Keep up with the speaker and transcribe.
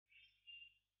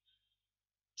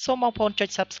សូមបងប្អូនចុច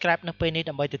Subscribe នៅពេលនេះ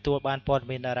ដើម្បីទទួលបានព័ត៌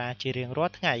មានតារាជារៀងរា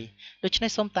ល់ថ្ងៃដូច្នេះ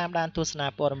សូមតាមដានទស្សនា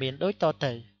ព័ត៌មានដូចត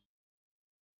ទៅ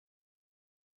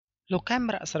លោកខេម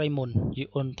រៈស្រីមុនយី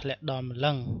អ៊ុនធ្លាក់ដល់ម្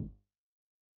លឹង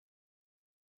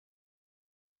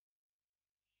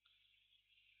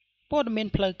ព័ត៌មាន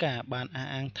ផ្លូវការបានអះ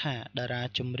អាងថាតារា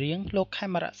ចម្រៀងលោកខេ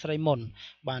មរៈស្រីមុន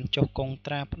បានចុះកុង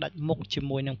ត្រាផ្ដាច់មុខជា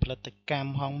មួយនឹងផលិតកម្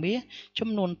មហង្សមាសចំ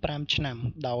នួន5ឆ្នាំ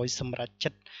ដោយសម្រេច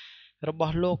ចិត្តរប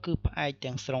ស់លោកគឺផ្អែក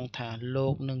ទាំងស្រុងថាលោ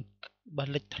កនឹងប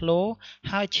លិចធ្លោ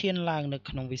ហើយឈានឡើងនៅ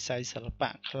ក្នុងវិស័យសិល្បៈ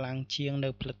ខ្លាំងជាងនៅ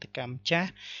ផលិតកម្មចាស់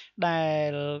ដែ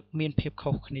លមានភាព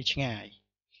ខុសគ្នាឆ្ងាយ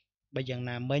បើយ៉ាង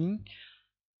ណាមិញ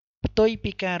ផ្ទុយ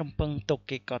ពីការរំពឹងទុក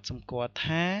គេក៏សម្គាល់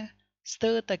ថាស្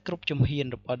ទើរតែគ្រប់ជំហាន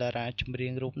របស់តារាចម្រៀ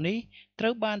ងរូបនេះត្រូ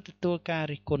វបានទទួលការ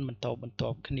រិះគន់បន្តបន្ទា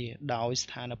ប់គ្នាដោយស្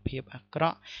ថានភាពអាក្រ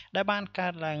ក់ដែលបានកើ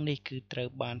តឡើងនេះគឺត្រូវ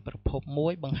បានប្រភពមួ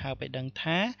យបង្ហើបឲ្យដឹង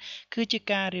ថាគឺជា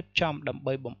ការរៀបចំដើម្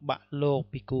បីបំបាក់លោក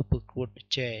ពីគូប្រកួតប្រ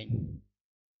ជែង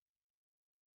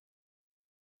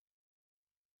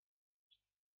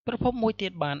ប្រភពមួយទៀ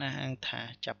តបានអះអាងថា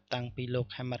ចាប់តាំងពីលោក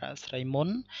ខេមរៈស្រីមុន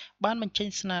បានបញ្ចេញ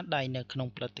ស្នាដៃនៅក្នុង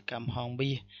ផលិតកម្មហង្ស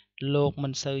មាសលោកមិ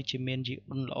នសូវជាមានជី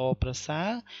វល្អប្រសើរ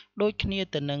ដូចគ្នា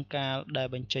ទៅនឹងការដែល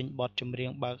បញ្ចេញបទចម្រៀ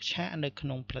ងបើកឆាកនៅក្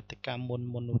នុងផលិតកម្មមុន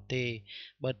នោះទេ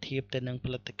បើធៀបទៅនឹងផ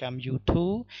លិតកម្ម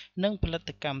YouTube និងផលិត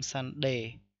កម្ម Sunday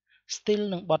Still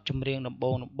និងបទចម្រៀងដំ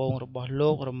បូងរបស់លោ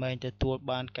ករមែងទទួល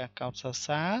បានការកោតសរ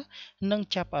សើរនិង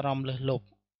ចាប់អារម្មណ៍លើសលប់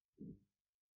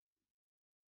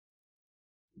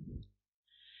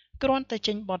គ្រាន់តែ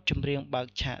ចេញបទចម្រៀងបើក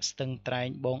ឆាកស្ទឹងត្រែង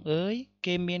បងអើយ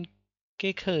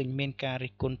គេឃើញមានការ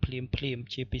រិះគន់ភ្លាម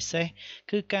ជាពិសេស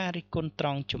គឺការរិះគន់ត្រ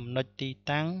ង់ចំណុចទី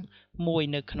តាំងមួយ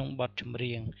នៅក្នុងបទចម្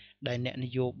រៀងដែលអ្នកន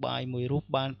យោបាយមួយរូប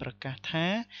បានប្រកាសថា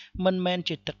មិនមែន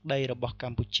ជាទឹកដីរបស់ក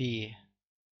ម្ពុជា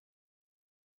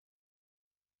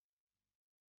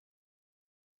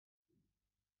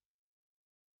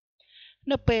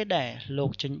នៅពេលដែលលោ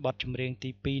កចេញបទចម្រៀងទី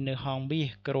2នៅហង្សមាស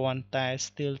គ្រាន់តែ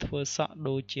ស្ទីលធ្វើសក់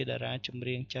ដូចជាតារាចម្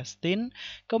រៀង Justin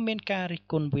ក៏មានការរិះ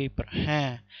គន់វាយប្រហារ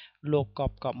លោកក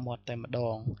ប់មាត់តែម្ដ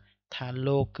ងថា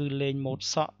លោកគឺលេងម៉ូដ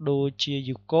សក់ដូចជា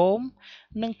យូកូម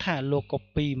និងថាលោកកូ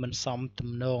ពីមិនសមទំ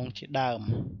នងជាដើម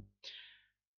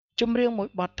ចម្រៀងមួយ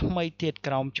បទថ្មីទៀត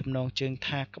ក្រោមចំណងជើង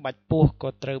ថាក្បាច់ពស់ក៏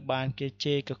ត្រូវបានគេ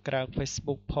ជេរកក្រើក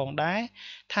Facebook ផងដែរ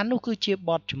ថានោះគឺជា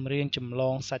បទចម្រៀងចម្ល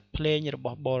ងសាច់ភ្លេងរប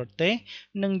ស់បរទេស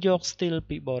និងយកស្ទីល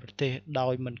ពីបរទេសដោ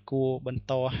យមិនគួរបន្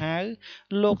តហៅ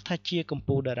លោកថាជាកម្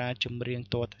ពុជាតារាចម្រៀង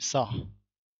ទាល់តែសោះ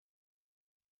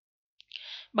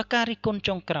បការីគុណ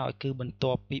ចុងក្រោយគឺបន្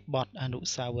ទាប់ពីបទអនុ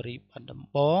ស្សាវរីយ៍បាត់ដំ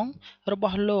បងរប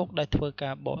ស់លោកដែលធ្វើ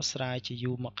ការបកស្រាយជា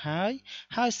យូរមកហើយ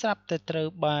ស្រាប់តែត្រូវ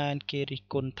បានគេរិះ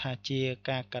គន់ថាជា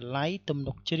ការកលៃទំ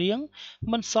នុកច្រៀង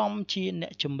មិនសមជាអ្ន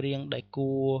កចម្រៀងដែល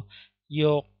គួរយ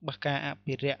កបកាអ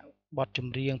ភិរក្សបទច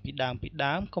ម្រៀងពីដើ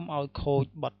មកុំឲ្យខូច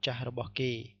បទចាស់របស់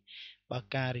គេបើ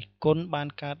ការរិះគន់បាន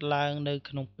កើតឡើងនៅ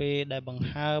ក្នុងពេលដែលបង្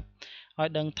ហើបឲ្យ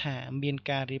ដឹងថាមាន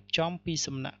ការរៀបចំពី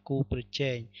សំណាក់គូប្រ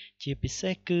ជែងជាពិសេ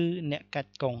សគឺអ្នកកា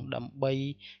ច់កុងដើម្បី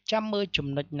ចាំមើលចំ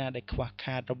ណុចណាដែលខ្វះ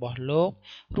ខាតរបស់លោក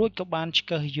រួចក៏បានឆ្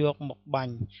កឹះយកមកបា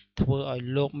ញ់ធ្វើឲ្យ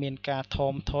លោកមានការថ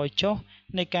មថយចុះ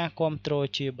នៃការគ្រប់គ្រង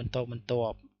ជាបន្តបន្ទា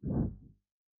ប់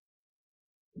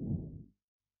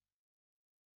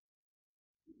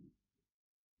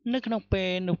នៅក្នុងពេល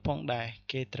នោះផងដែរ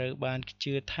គេត្រូវបាន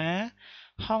ជឿថា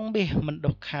ហង្សមាសមិន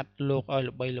ដុសខាត់លោកឲ្យ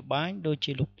ល្បីល្បាញដូច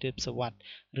ជាលោកព្រាបសវត្ថ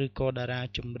ឬក៏តារា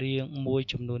ចម្រៀងមួយ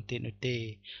ចំនួនទៀតនោះទេ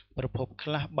ប្រភពខ្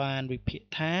លះបានវិភាគ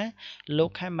ថាលោក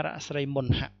ខេមរៈស្រីមុន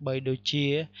ហាក់បីដូចជា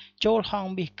ចូលហង្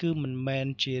សមាសគឺមិនមែន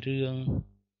ជារឿង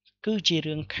គឺជា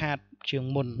រឿងខាតជាង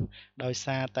មុនដោយ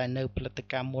សារតែនៅផលិត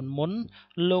កម្មមុន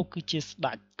លោកគឺជាស្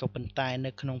ដេចក៏ប៉ុន្តែ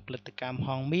នៅក្នុងផលិតកម្មហ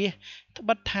ង្សមាសត្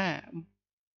បិតថា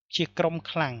ជាក្រុម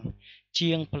ខ្លាំង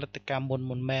ជាងផលិតកម្ម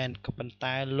មុនមែនក៏ប៉ុន្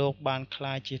តែលោកបានក្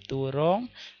លាយជាតួរង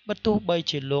បើទោះបី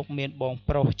ជាលោកមានបង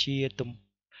ប្រុសជា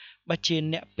បើជា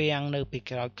អ្នកពាំងនៅពី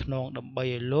ក្រោយខ្នងដើម្បី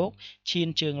ឲ្យលោកឈាន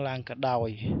ជើងឡើងក៏ដោយ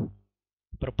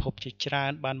ប្រភពជាច្រើ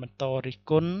នបានបន្តរិះ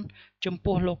គន់ចំ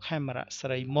ពោះលោកខេមរៈស្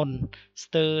រីមុនស្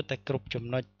ទើរតែគ្រប់ចំ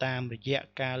ណុចតាមរយៈ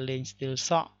ការលេងស្ទីល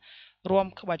សក់រួម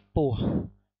ក្បាច់ពស់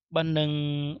បាននឹង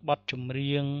បទចម្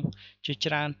រៀងជា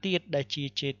ច្រើនទៀតដែលជា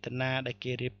ចេតនាដែល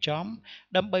គេរៀបចំ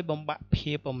ដើម្បីបំបាក់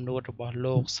ភាពអំនួតរបស់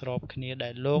លោកស្របគ្នាដែ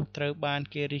លលោកត្រូវបាន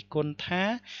គេរិះគន់ថា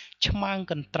ឆ្មើង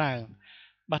កន្ត្រើង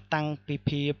បាត់តាំងពី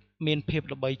មានភាព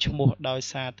ល្បីឈ្មោះដោយ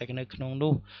សារតែនៅក្នុង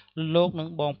នោះលោកនិង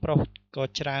បងប្រុសក៏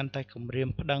ច្រើនតែគម្រាម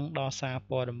ប្តឹងដល់សារ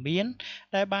ព័ត៌មាន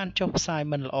ដែលបានចុះផ្សាយ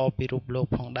មិនល្អពីរូបលោក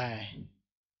ផងដែរ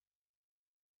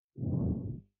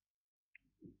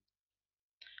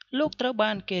លោកត្រូវ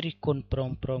បានគេរិះគន់ព្រ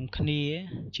មគ្នា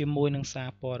ជាមួយនឹងសារ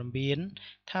ព័ត៌មាន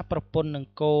ថាប្រពន្ធនឹង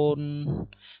កូន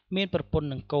មានប្រពន្ធ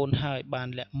នឹងកូនហើយបាន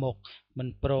លាក់មុខមិន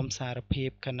ព្រមសារភាព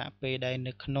ខណៈពេលដែល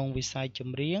នៅក្នុងវិស័យច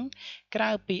ម្រៀងក្រៅ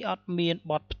ពីអត់មាន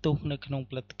បទផ្ទុះនៅក្នុង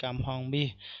ផលិតកម្មហងមាស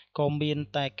ក៏មាន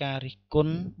តែការរិះគ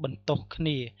ន់បន្ទោសគ្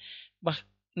នាបើ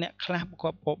អ្នកខ្លះក៏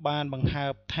បានបង្ហើ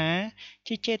បថា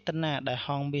ជាចេតនាដែលហ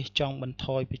ងមាសចង់បន្ថ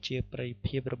យប្រជាប្រិយ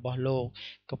ភាពរបស់លោក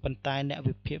ក៏ប៉ុន្តែអ្នក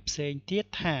វិភាគផ្សេងទៀត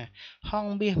ថាហង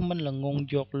មាសមិនល្ងង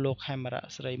យកលោកហេមរៈ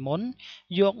ស្រីមុន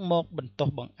យកមកបន្ទោស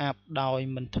បង្អាប់ដោយ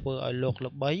មិនធ្វើឲ្យលោក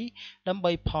ល្បីដើម្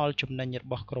បីផលចំណេញរ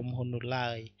បស់ក្រុមហ៊ុននោះ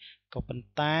ឡើយក៏ប៉ុន្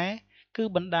តែគឺ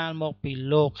បណ្ដាលមកពី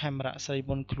លោកហេមរៈស្រី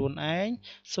មុនខ្លួនឯង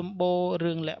សម្បូរ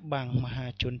រឿងលាក់បាំងមហា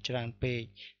ជនច្រើនពេក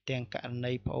ទាំងករ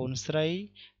ណីប្អូនស្រី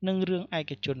និងរឿងឯ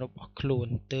កជនរបស់ខ្លួន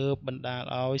ទើបបណ្ដាល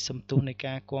ឲ្យសន្ទុះនៃ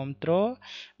ការគាំទ្រ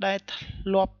ដែលធ្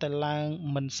លាប់តែឡើង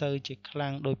មិនសូវជាខ្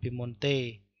លាំងដូចពីមុនទេ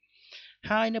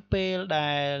ហើយនៅពេល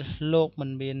ដែលលោក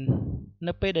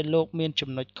មានចំ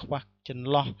ណុចខ្វះចន្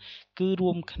លោះគឺ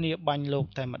រួមគ្នាបាញ់លោក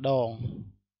តែម្ដង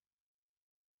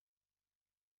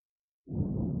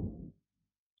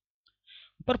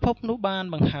ប្រភពនោះបាន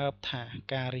បង្ហើបថា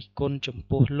ការរិះគន់ចំ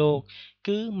ពោះលោក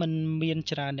គឺមិនមាន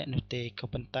ច្រើនអ្នកនោះទេក៏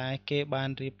ប៉ុន្តែគេបាន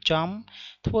រៀបចំ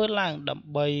ធ្វើឡើងដើម្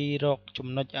បីរកចំ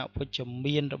ណុចអវិជ្ជ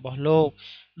មានរបស់លោក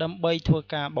ដើម្បីធ្វើ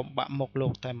ការបំបាក់មុខលោ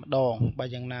កតែម្ដងបើ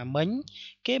យ៉ាងណាមិញ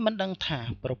គេមិនដឹងថា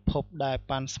ប្រភពដែល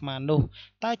ប៉ាន់ស្មាននោះ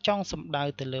តើចង់សំដៅ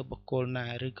ទៅលើបុគ្គលណា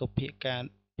ឬក៏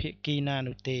ភាគីណា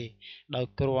នោះទេដោយ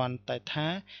គ្រាន់តែថា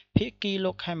ភាគី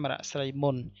លោកខេមរៈស្រី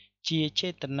មុនជាចេ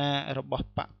តនារបស់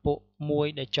បព្វពួកមួយ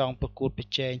ដែលចង់ប្រកួតប្រ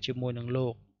ជែងជាមួយនឹងលោ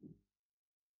ក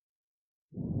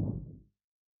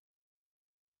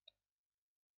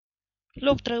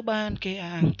ត្រូវបានគេ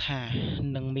អាងថា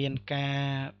នឹងមានកា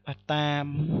រតាម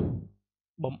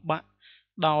បំបាក់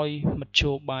ដោយមធ្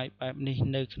យោបាយបែបនេះ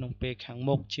នៅក្នុងពេលខាង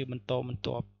មុខជាបន្តបន្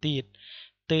ទាប់ទៀត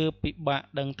ទើបពិបាក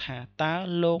ដឹងថាតើ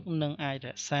លោកនឹងអាចរ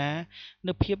ក្សា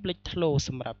នូវភាពលេចធ្លោស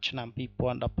ម្រាប់ឆ្នាំ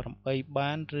2018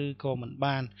បានឬក៏មិន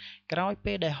បានក្រោយ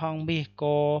ពេលដែលហងមាស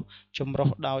ក៏ចម្រុះ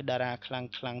ដោយតារាខ្លាំង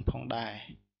ៗផងដែរ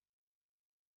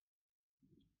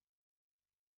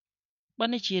បា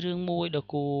ទនេះជារឿងមួយដ៏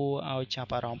គួរឲ្យចា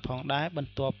ប់អារម្មណ៍ផងដែរប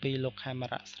ន្ទាប់ពីលោកខេម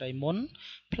រៈស្រីមុន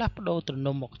ផ្លាស់ប្ដូរទំ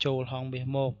នំមកចូលហងមាស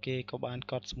មកគេក៏បាន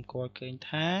កត់សម្គាល់ឃើញ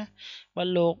ថាបើ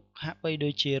លោកហាក់បីដូ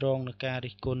ចជារងនឹងការ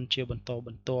រិះគន់ជាបន្តប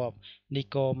ន្ទាប់នេះ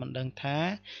ក៏មិនដឹងថា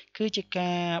គឺជា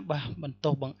ការបះបន្ទោ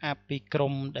សបង្អាប់ពីក្រុ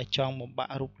មដែលចង់បំបា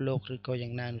ក់រូបលោកឬក៏យ៉ា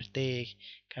ងណានោះទេ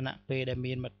ខណៈពេលដែល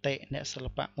មានមតិអ្នកសិ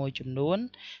ល្បៈមួយចំនួន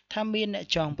ថាមានអ្នក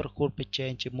ចង់ប្រកួតប្រជែ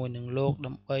ងជាមួយនឹងលោក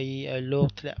ដើម្បីឲ្យលោក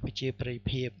ធ្លាក់ប្រជាប្រិយ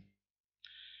ភាព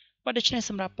បាទដូច្នេះ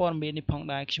សម្រាប់ព័ត៌មាននេះផង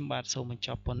ដែរខ្ញុំបាទសូមបញ្ច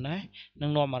ប់ប៉ុណ្ណេះនឹ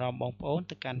ងនាំអារម្មណ៍បងប្អូន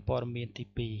ទៅកាន់ព័ត៌មានទី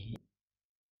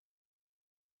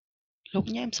2លោក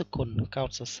ញ៉ែមសុគន្ធកោត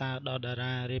សរសើរដល់តា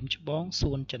រារៀមច្បង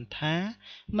សួនចន្ទថា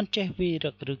មិនចេះវា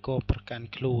រឹកឬក៏ប្រកាន់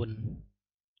ខ្លួន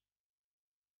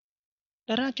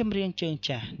តារាចម្រៀងជើង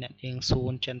ចាស់អ្នកនាងសួ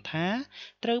នចន្ទថា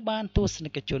ត្រូវបានទស្សនិ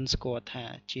កជនស្គាល់ថា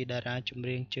ជាតារាចម្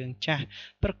រៀងជើងចាស់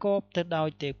ប្រកបទៅដោយ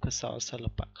ទេពកោសល្យសិ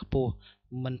ល្បៈខ្ពស់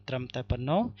មិនត្រឹមតែប៉ុណ្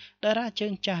ណោះតារាជើ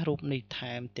ងចាស់រូបនេះ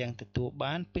ថែមទាំងទទួល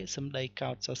បានពាក្យសម្ដី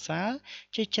កោតសរសើរ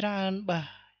ជាច្រើន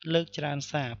លើកច្រើន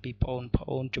សារពីប្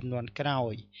អូនជំនាន់ក្រោ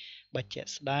យបើជាក់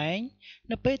ស្ដែង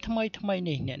នៅពេលថ្មី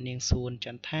នេះអ្នកនាងសួនច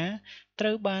ន្ទថាត្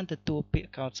រូវបានទទួលពាក្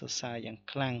យកោតសរសើរយ៉ាង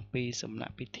ខ្លាំងពីសំណា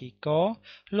ក់ពិធីករ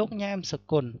លោកញ៉ែមសុ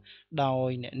គន្ធដោយ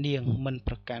អ្នកនាងមិន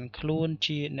ប្រកាន់ខ្លួន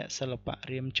ជាអ្នកសិល្បៈ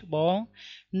រៀមច្បង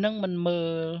និងមិន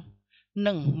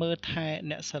មើលថែ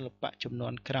អ្នកសិល្បៈជំនា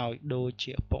ន់ក្រោយដូច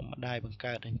ជាឪពុកម្ដាយបង្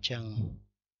កើតអញ្ចឹង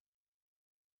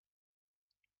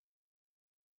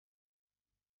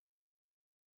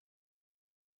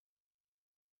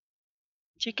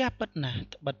ជាការពិតណាស់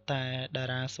ត្បិតតែតា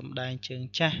រាសម្ដែងជើង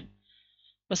ចាស់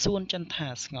បើសួនចន្ទថា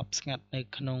ស្ងប់ស្ងាត់នៅ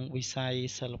ក្នុងវិស័យ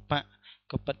សិល្បៈ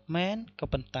ក៏ពិតមែនក៏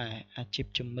ប៉ុន្តែអាជីព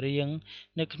ចម្រៀង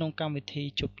នៅក្នុងកម្មវិធី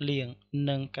ជប់លៀង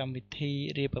និងកម្មវិធី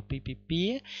រៀបអាពាហ៍ពិពា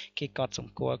ហ៍គេកត់ស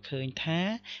ម្គាល់ឃើញថា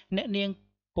អ្នកនាង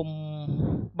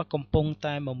កំពុង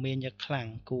តែមមាញឹកខ្លាំង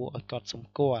គួរឲ្យកត់ស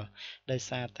ម្គាល់ដោយ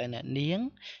សារតែអ្នកនាង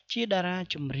ជាតារា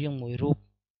ចម្រៀងមួយរូប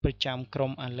ប្រចាំក្រុ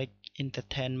ម Alex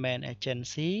Entertainment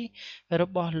Agency រ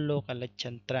បស់លោកអាលិចច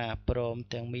ន្ទ្រាព្រម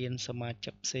ទាំងមានសមា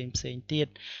ជិកផ្សេងទៀត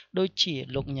ដូចជា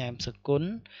លោកញ៉ែមសុគន្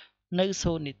ធនៅ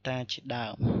សូនីតាជាដើ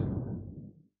ម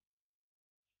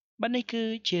បាទនេះគឺ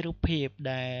ជារូបភាព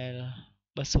ដែល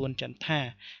បើសួនចន្ទថា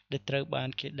ដែលត្រូវបាន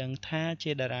គេដឹងថា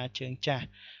ជាតារាជើងចាស់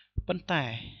ប៉ុន្តែ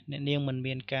អ្នកនាងមិន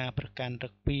មានការប្រកាន់រឹ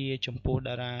កពីចំពោះ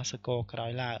តារាសកលក្រោ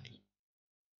យឡើយ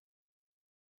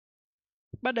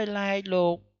បាទដោយឡែ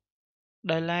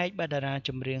កបាទតារាច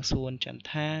ម្រៀងសួនចន្ទ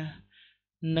ថា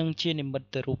និងជានិមិត្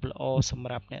តរូបល្អសម្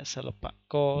រាប់អ្នកសិល្ប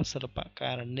ករសិល្បក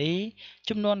រនី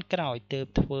ចំនួនក្រោយទើប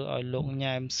ធ្វើឲ្យលោក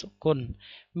ញ៉ែមសុគន្ធ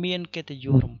មានកិត្តិយ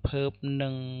សរំភើបនិ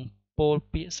ងពោល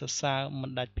ពាក្យសរសើរមិ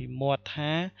នដាច់ពីមាត់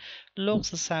ថាលោក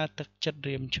សរសើរទឹកចិត្ត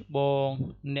រៀមច្បង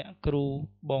អ្នកគ្រូ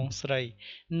បងស្រី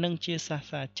និងជាសាស្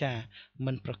ត្រាចារ្យ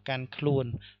មិនប្រកាន់ខ្លួន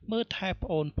មើលថែប្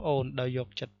អូនដោយយក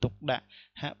ចិត្តទុកដាក់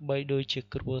ហាក់បីដូចជា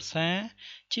គ្រួសារ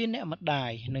ជាអ្នកម្ដា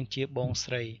យនិងជាបង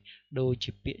ស្រីដូច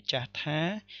ជាពាក្យចាស់ថា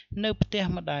នៅផ្ទះ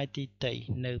ម្ដាយទីតី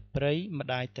នៅព្រៃម្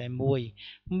ដាយតែមួយ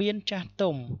មានចាស់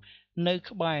ទុំនៅ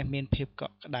ក្បែរមានភាពក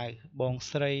ក់ក្ដៅបង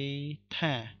ស្រី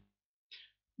ថា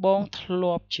បងធ្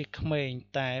លាប់ជាក្មេង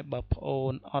តែបើប្អូ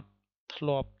នអត់ធ្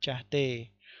លាប់ចាស់ទេ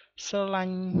ស្រឡា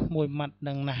ញ់មួយម៉ាត់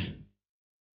នឹងណាស់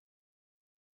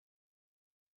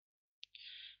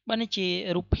បាទនេះជា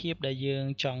រូបភាពដែលយើង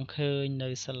ចង់ឃើញនៅ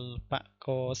សិល្បក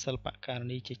រសិល្បករ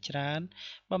នីជាច្រើន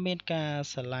បើមានការ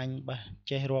ស្រឡាញ់បាទ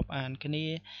ចេះរាប់អានគ្នា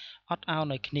អត់ឱ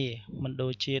នឲ្យគ្នាមិនដូ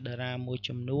ចជាតារាមួយ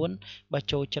ចំនួនបើ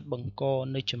ចូលចិត្តបង្ក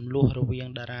នៅចំនួនរវាង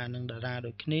តារានិងតារា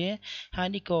ដូចគ្នាហើយ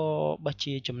នេះក៏បើ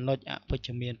ជាចំណុចអវិជ្ជ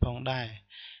មានផងដែរ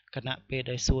គណៈពេល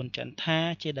ដែលសួនចន្ទថា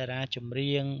ជាតារាចម្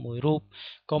រៀងមួយរូប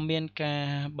ក៏មានការ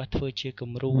បើធ្វើជា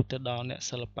គំរូទៅដល់អ្នក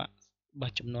សិល្បៈបា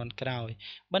ទចំនួនក្រោយ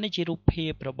បាទនេះជារូបភា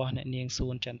ពរបស់អ្នកនាងសួ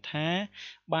នចន្ទថា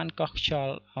បានកោះខ្យ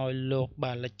ល់ឲ្យលោក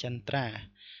បាលិចចន្ទ្រា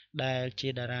ដែលជា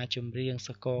តារាចម្រៀងស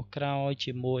កលក្រោយ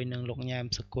ជាមួយនឹងលោកញ៉ែម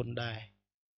សុគន្ធដែរ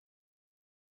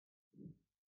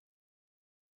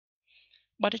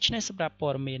បាទដូច្នេះសម្រាប់ព័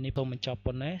ត៌មាននេះសូមបញ្ចប់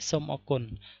ប៉ុណ្ណេះសូមអរគុណ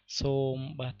សូម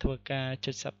បាទធ្វើការ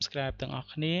ចុច Subscribe ទាំងអស់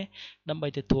គ្នាដើម្បី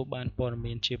ទទួលបានព័ត៌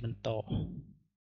មានជាបន្ត